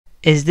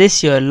Is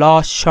this your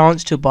last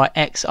chance to buy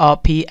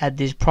XRP at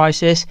these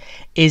prices?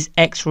 Is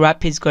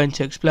Xrapid going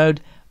to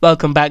explode?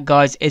 Welcome back,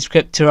 guys. It's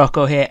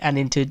Rocko here, and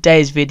in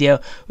today's video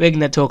we're going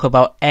to talk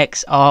about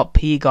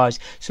XRP, guys.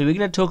 So we're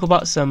going to talk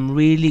about some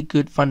really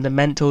good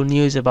fundamental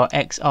news about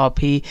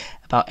XRP,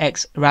 about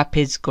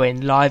Xrapid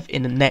going live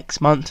in the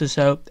next month or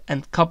so,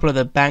 and a couple of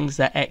the banks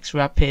that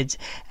Xrapid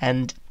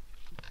and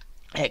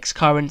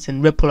Xcurrents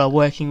and Ripple are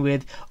working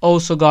with.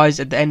 Also, guys,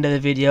 at the end of the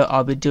video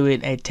I'll be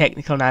doing a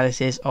technical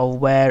analysis of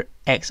where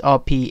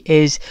XRP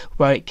is,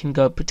 where it can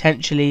go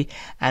potentially,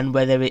 and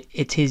whether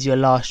it is your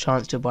last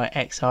chance to buy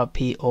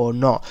XRP or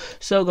not.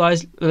 So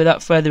guys,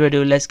 without further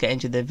ado, let's get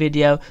into the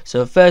video.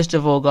 So first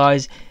of all,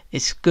 guys,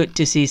 it's good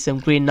to see some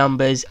green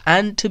numbers,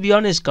 and to be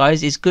honest,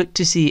 guys, it's good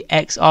to see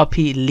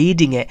XRP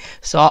leading it.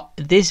 So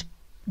this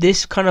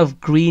kind of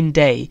green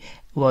day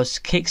was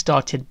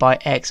kickstarted by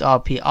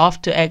XRP.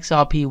 After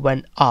XRP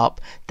went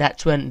up,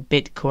 that's when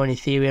Bitcoin,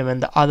 Ethereum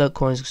and the other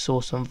coins saw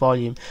some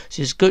volume.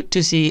 So it's good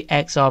to see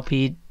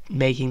XRP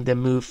making the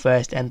move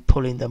first and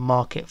pulling the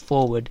market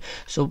forward.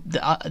 So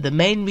the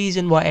main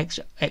reason why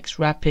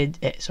XRP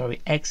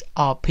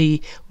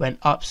went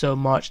up so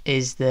much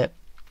is the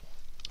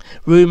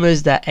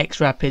rumors that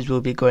Xrapid will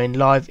be going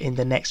live in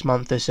the next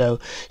month or so.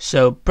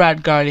 So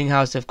Brad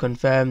Garlinghouse have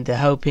confirmed they're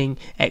hoping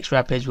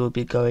Xrapid will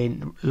be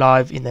going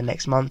live in the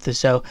next month or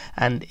so.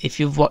 And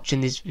if you've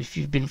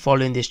been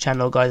following this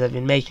channel, guys, I've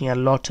been making a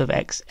lot of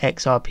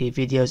XRP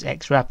videos,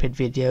 Xrapid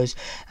videos,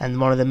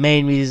 and one of the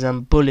main reasons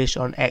I'm bullish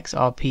on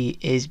XRP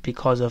is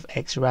because of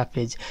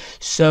Xrapid.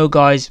 So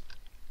guys,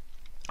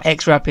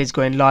 Xrapid is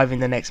going live in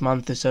the next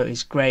month or so.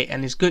 It's great,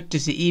 and it's good to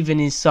see, even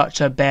in such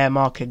a bear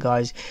market,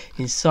 guys,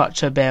 in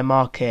such a bear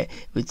market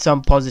with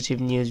some positive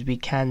news, we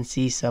can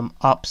see some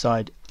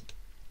upside.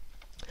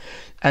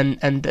 And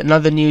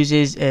another news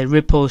is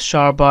Ripple's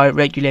Xrapid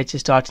regulator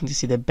starting to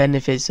see the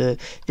benefits.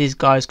 These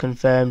guys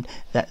confirmed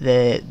that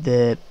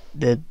the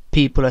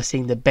people are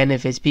seeing the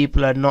benefits.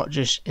 People are not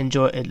just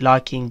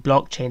liking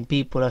blockchain,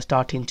 people are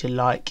starting to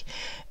like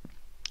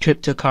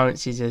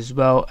cryptocurrencies as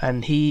well,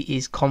 and he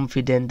is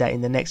confident that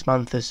in the next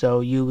month or so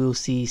you will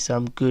see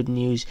some good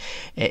news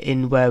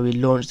in where we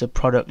launch the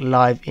product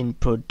live in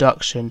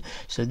production.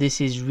 So this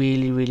is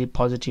really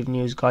positive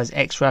news, guys.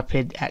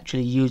 Xrapid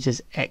actually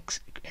uses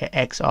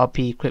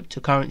XRP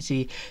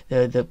cryptocurrency.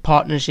 The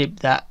partnership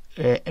that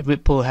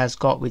Ripple has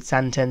got with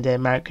Santander,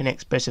 American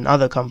Express and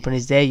other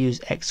companies, they use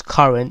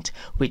Xcurrent,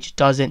 which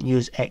doesn't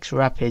use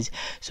Xrapid.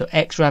 So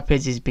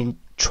Xrapid has been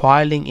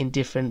trialing in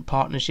different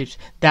partnerships.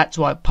 That's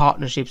why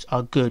partnerships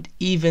are good,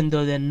 even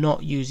though they're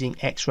not using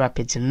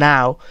Xrapid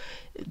now.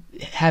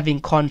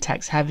 Having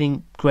contacts,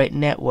 having great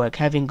network,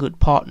 having good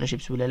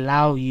partnerships will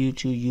allow you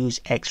to use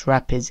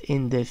Xrapid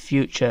in the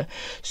future.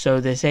 So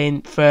they're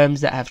saying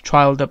firms that have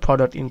trialed the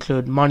product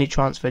include money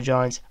transfer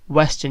giants,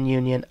 Western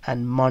Union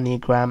and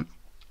MoneyGram,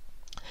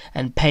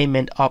 and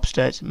payment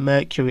upstarts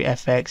Mercury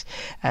FX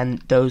and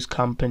those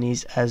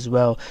companies as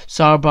well.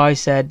 Xrapid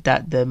said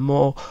that the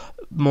more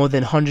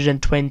than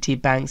 120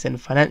 banks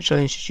and financial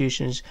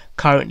institutions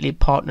currently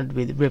partnered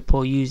with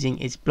Ripple using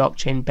its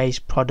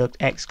blockchain-based product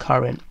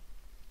Xcurrent.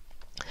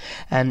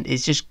 And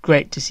it's just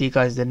great to see,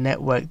 guys, the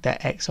network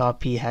that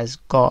XRP has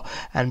got.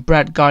 And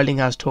Brad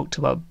Garlinghouse talked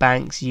about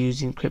banks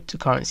using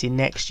cryptocurrency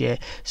next year.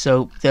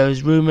 So there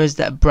was rumors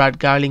that Brad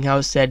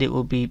Garlinghouse said it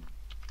will be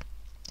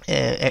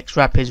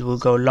Xrapid will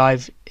go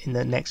live in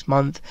the next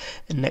month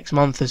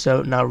or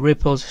so. Now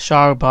Ripple's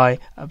Xrapid,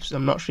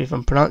 I'm not sure if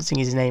I'm pronouncing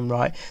his name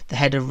right, the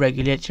head of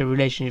regulatory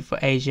relations for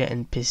Asia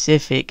and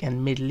Pacific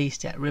and Middle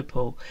East at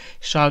Ripple,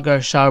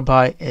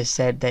 Xrapid, has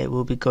said that it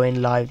will be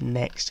going live in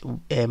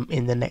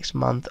the next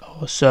month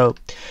or so.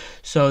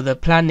 So the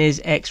plan is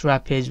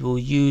Xrapid will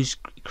use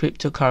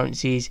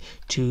cryptocurrencies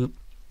to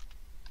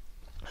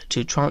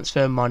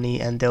transfer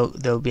money, and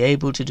they'll be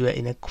able to do it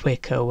in a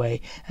quicker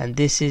way. And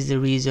this is the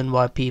reason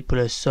why people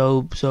are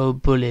so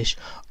bullish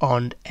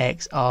on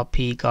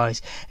XRP,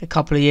 guys. A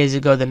couple of years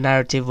ago the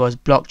narrative was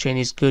blockchain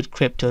is good,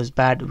 crypto is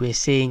bad. We're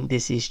seeing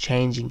this is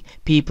changing.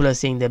 People are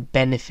seeing the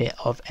benefit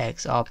of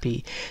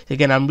XRP. So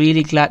again, I'm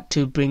really glad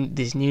to bring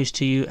this news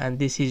to you, and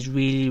this is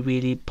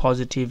really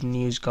positive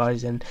news,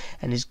 guys, and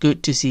it's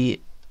good to see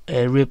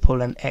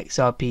Ripple and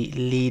XRP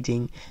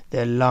leading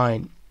the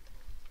line.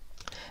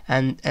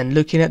 And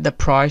looking at the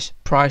price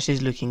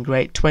is looking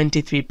great,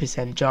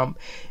 23% jump,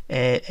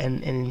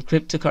 and in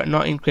cryptocurrency,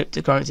 not in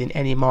cryptocurrency, in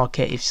any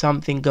market, if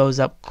something goes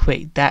up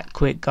that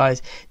quick,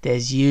 guys,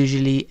 there's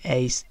usually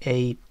a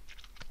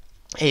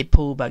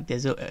pullback,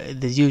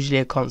 there's usually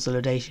a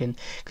consolidation,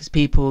 because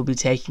people will be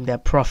taking their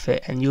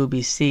profit, and you'll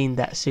be seeing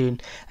that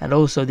soon. And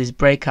also this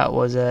breakout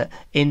was a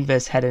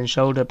inverse head and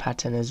shoulder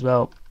pattern as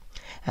well.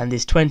 and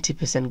this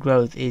 20%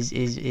 growth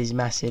is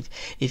massive.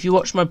 If you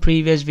watch my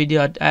previous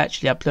video, I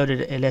actually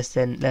uploaded it less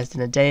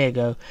than a day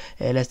ago,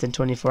 less than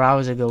 24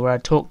 hours ago, where I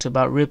talked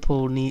about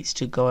Ripple needs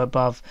to go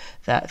above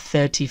that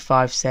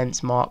 35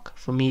 cents mark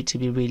for me to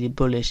be really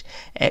bullish.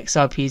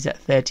 XRP is at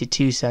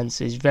 32 cents,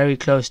 so it's very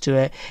close to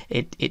it.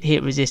 It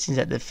hit resistance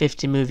at the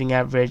 50 moving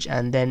average,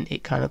 and then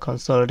it kind of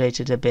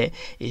consolidated a bit.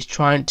 It's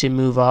trying to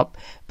move up,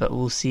 but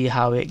we'll see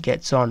how it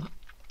gets on.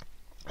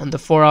 On the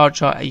 4-hour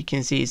chart, you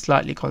can see it's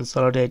slightly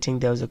consolidating.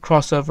 There was a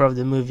crossover of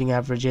the moving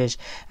averages,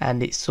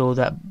 and it saw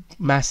that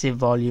massive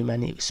volume,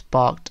 and it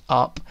sparked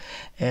up.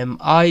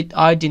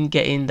 I didn't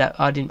get in that.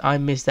 I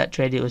missed that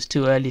trade. It was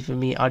too early for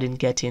me. I didn't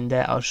get in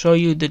there. I'll show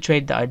you the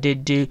trade that I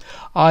did do.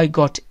 I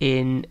got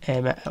in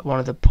at one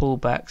of the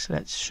pullbacks.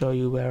 Let's show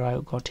you where I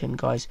got in,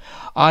 guys.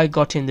 I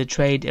got in the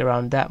trade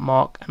around that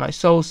mark, and I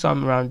sold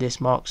some around this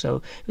mark.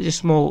 So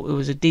it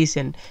was a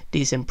decent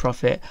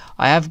profit.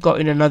 I have got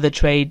in another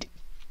trade.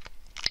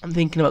 I'm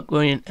thinking about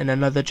going in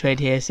another trade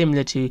here,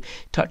 similar to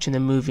touching the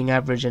moving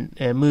average and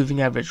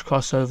moving average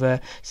crossover.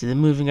 So the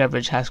moving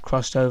average has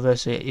crossed over.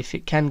 So if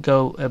it can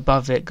go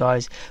above it,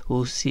 guys,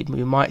 we'll see.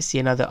 We might see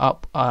another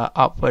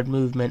upward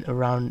movement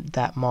around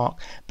that mark.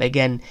 But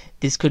again,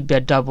 this could be a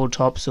double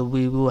top, so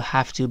we will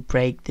have to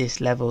break this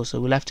level.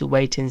 So we'll have to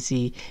wait and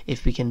see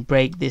if we can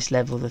break this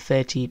level, the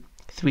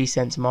 33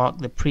 cents mark,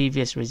 the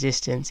previous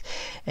resistance.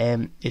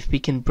 If we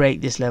can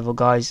break this level,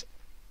 guys,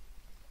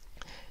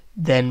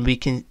 then we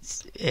can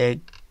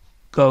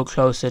go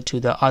closer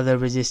to the other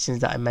resistance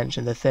that I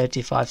mentioned, the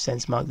 35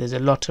 cents mark. There's a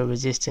lot of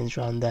resistance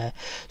around there,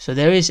 so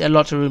there is a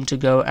lot of room to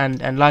go.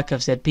 And like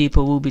I've said,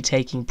 people will be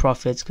taking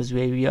profits because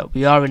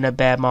we are in a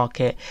bear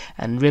market,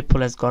 and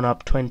Ripple has gone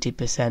up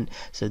 20%.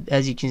 So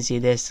as you can see,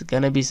 there's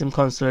going to be some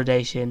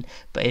consolidation,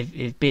 but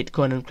if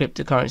Bitcoin and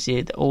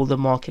cryptocurrency, all the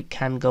market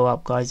can go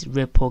up, guys.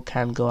 Ripple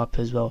can go up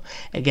as well.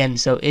 Again,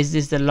 so is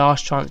this the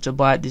last chance to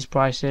buy at these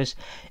prices?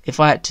 If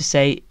I had to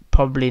say,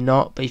 probably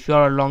not. But if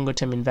you're a longer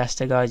term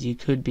investor, guys, you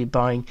could be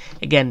buying.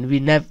 Again,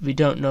 we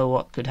don't know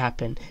what could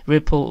happen.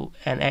 Ripple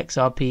and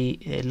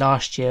XRP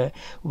last year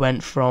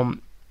went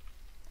from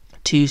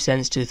 2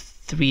 cents to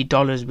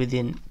 $3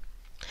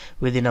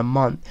 within a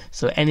month,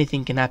 so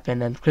anything can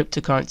happen, and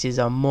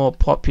cryptocurrencies are more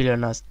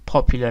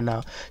popular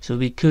now, so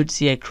we could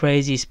see a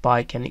crazy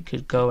spike, and it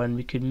could go, and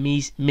we could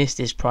miss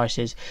these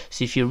prices.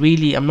 So if you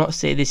really, I'm not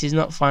saying, this is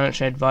not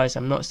financial advice,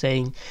 I'm not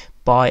saying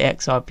buy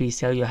XRP,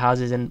 sell your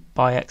houses and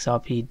buy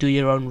XRP. Do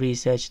your own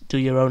research, do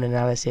your own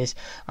analysis.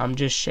 I'm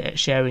just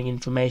sharing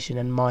information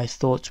and my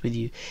thoughts with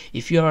you.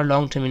 If you're a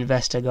long-term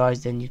investor,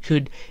 guys, then you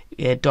could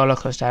dollar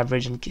cost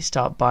average and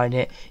start buying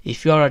it.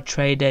 If you're a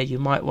trader, you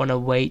might want to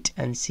wait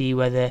and see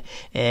whether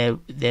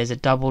there's a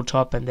double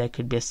top and there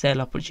could be a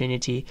sell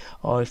opportunity,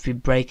 or if we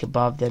break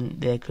above, then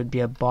there could be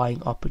a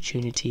buying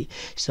opportunity.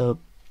 So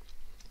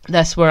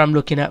that's where I'm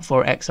looking at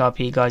for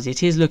XRP, guys.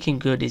 It is looking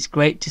good. It's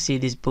great to see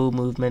this bull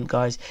movement,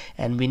 guys,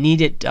 and we need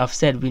it. I've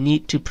said we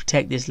need to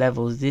protect these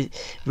levels. This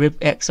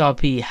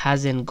XRP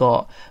hasn't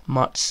got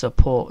much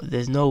support.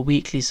 There's no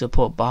weekly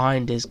support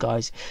behind this,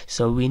 guys,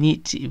 so we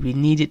need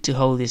it to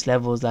hold these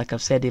levels, like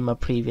I've said in my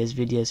previous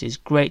videos. It's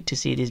great to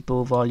see this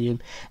bull volume,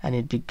 and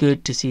it'd be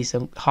good to see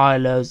some higher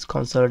lows,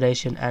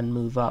 consolidation, and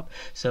move up.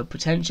 So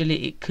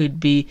potentially it could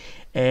be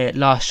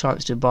last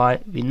chance to buy.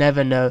 We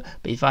never know,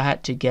 but if I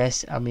had to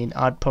guess, I mean,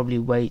 I'd probably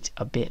wait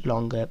a bit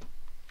longer.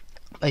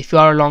 But if you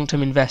are a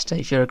long-term investor,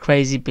 if you're a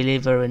crazy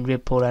believer in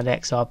Ripple and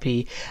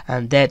XRP,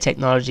 and their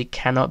technology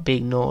cannot be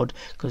ignored,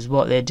 because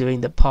what they're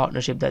doing, the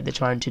partnership that they're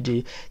trying to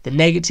do. The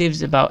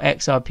negatives about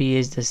XRP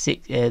is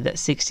that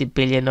 60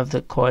 billion of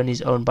the coin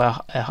is owned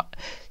by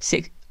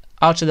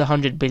out of the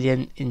 100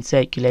 billion in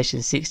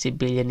circulation, 60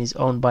 billion is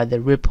owned by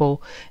the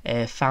Ripple,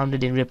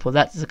 founded in Ripple.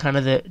 That's the kind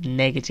of the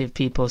negative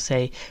people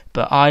say,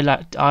 but I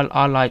like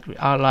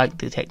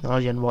the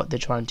technology and what they're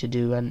trying to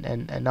do, and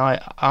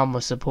I'm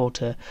a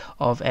supporter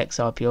of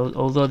XRP.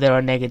 Although there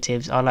are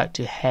negatives, I like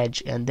to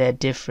hedge, and they're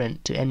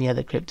different to any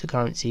other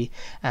cryptocurrency.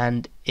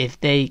 And if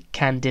they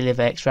can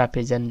deliver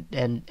Xrapids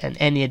and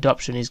any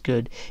adoption is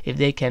good, if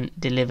they can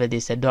deliver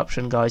this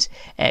adoption, guys,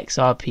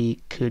 XRP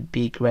could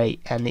be great,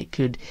 and it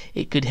could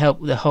help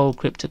the whole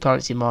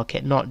cryptocurrency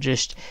market, not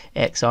just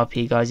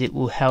XRP, guys. It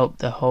will help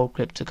the whole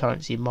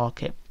cryptocurrency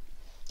market.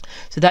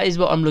 So that is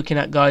what I'm looking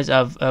at, guys.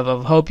 I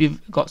hope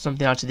you've got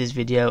something out of this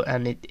video,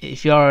 and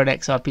if you're an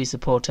XRP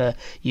supporter,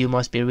 you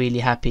must be really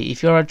happy.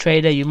 If you're a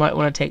trader, you might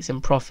want to take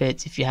some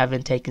profits if you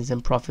haven't taken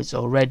some profits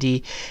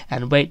already,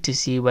 and wait to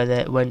see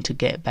when to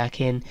get back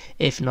in.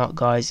 If not,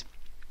 guys,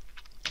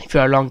 if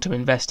you're a long-term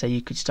investor,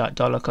 you could start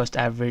dollar cost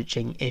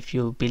averaging if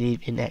you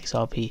believe in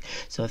XRP.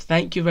 So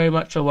thank you very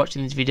much for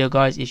watching this video,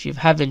 guys. If you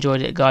have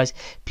enjoyed it, guys,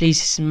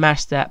 please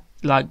smash that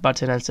like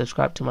button and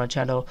subscribe to my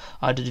channel.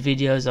 I do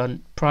videos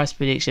on price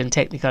prediction,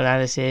 technical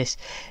analysis,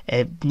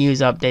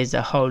 news updates,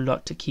 a whole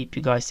lot to keep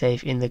you guys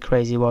safe in the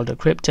crazy world of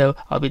crypto.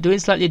 I'll be doing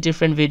slightly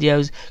different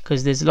videos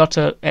because there's a lot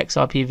of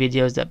XRP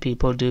videos that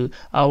people do.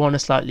 I want to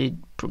slightly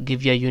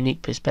give you a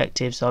unique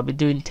perspective. So I'll be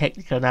doing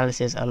technical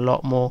analysis a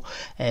lot more,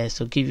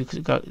 so give you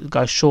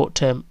guys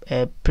short-term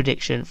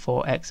prediction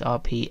for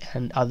XRP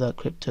and other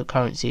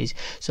cryptocurrencies.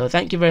 So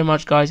thank you very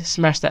much, guys.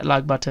 Smash that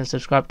like button,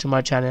 subscribe to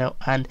my channel,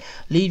 and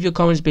leave your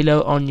comments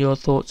below on your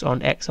thoughts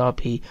on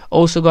XRP.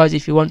 Also, guys,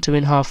 if you want to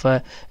win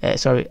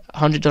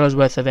 $100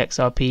 worth of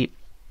XRP,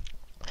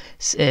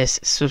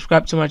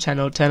 subscribe to my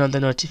channel, turn on the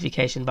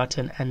notification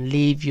button, and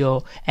leave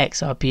your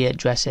XRP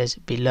addresses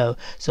below.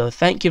 So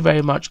thank you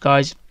very much,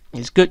 guys.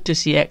 It's good to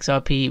see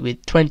XRP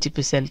with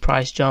 20%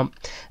 price jump,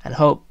 and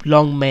hope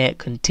long may it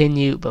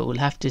continue, but we'll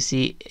have to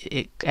see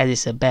it, as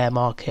it's a bear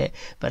market.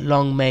 But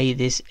long may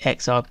this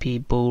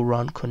XRP bull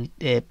run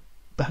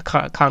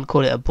I can't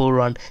call it a bull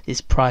run, this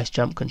price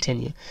jump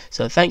continue.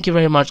 So thank you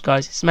very much,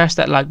 guys. Smash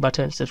that like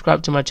button,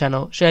 subscribe to my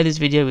channel, share this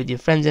video with your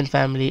friends and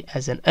family.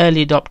 As an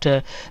early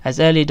adopter, as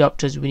early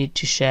adopters, we need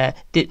to share.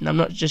 I'm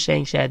not just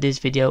saying share this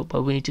video,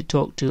 but we need to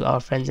talk to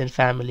our friends and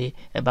family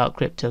about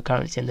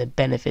cryptocurrency and the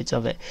benefits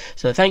of it.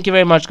 So thank you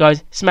very much,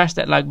 guys. Smash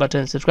that like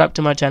button, subscribe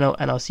to my channel,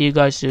 and I'll see you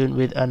guys soon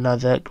with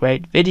another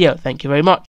great video. Thank you very much.